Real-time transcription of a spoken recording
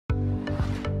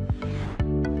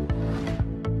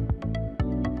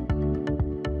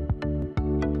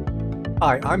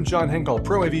Hi, I'm John Hinkle,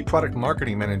 ProAV Product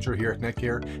Marketing Manager here at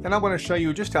NETGEAR, and I want to show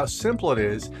you just how simple it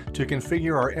is to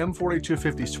configure our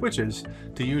M4250 switches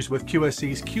to use with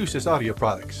QSYS Q-SYS audio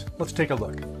products. Let's take a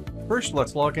look. First,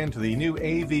 let's log into the new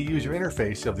AV user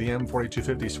interface of the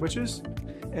M4250 switches,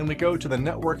 and we go to the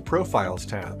Network Profiles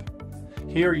tab.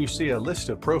 Here you see a list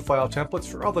of profile templates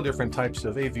for all the different types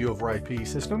of AV over IP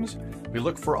systems. We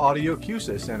look for audio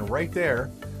QSYS, and right there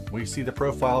we see the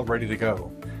profile ready to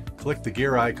go. Click the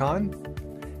gear icon,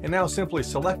 and now simply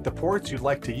select the ports you'd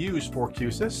like to use for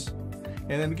QSYS,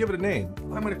 and then give it a name.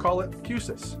 I'm going to call it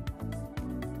QSYS.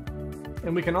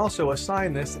 And we can also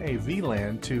assign this a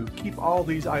VLAN to keep all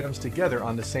these items together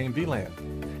on the same VLAN.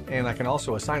 And I can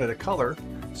also assign it a color,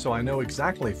 so I know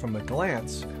exactly from a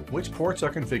glance which ports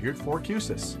are configured for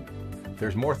QSYS.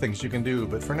 There's more things you can do,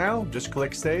 but for now, just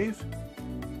click Save.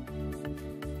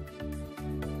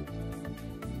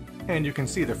 And you can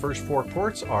see the first 4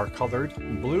 ports are colored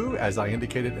blue as I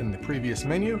indicated in the previous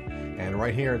menu, and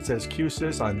right here it says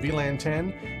QSYS on VLAN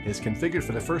 10 is configured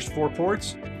for the first 4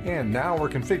 ports, and now we're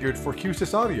configured for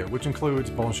QSYS audio, which includes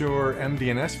Bonjour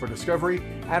MDNS for discovery,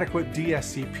 adequate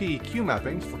DSCP Q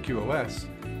mappings for QoS,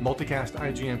 multicast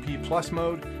IGMP plus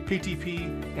mode, PTP,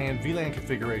 and VLAN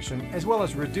configuration, as well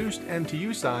as reduced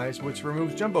MTU size, which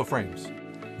removes jumbo frames.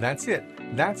 That's it.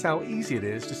 That's how easy it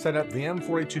is to set up the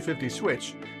M4250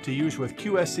 switch to use with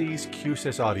QSYS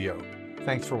Q-SYS audio.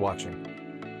 Thanks for watching.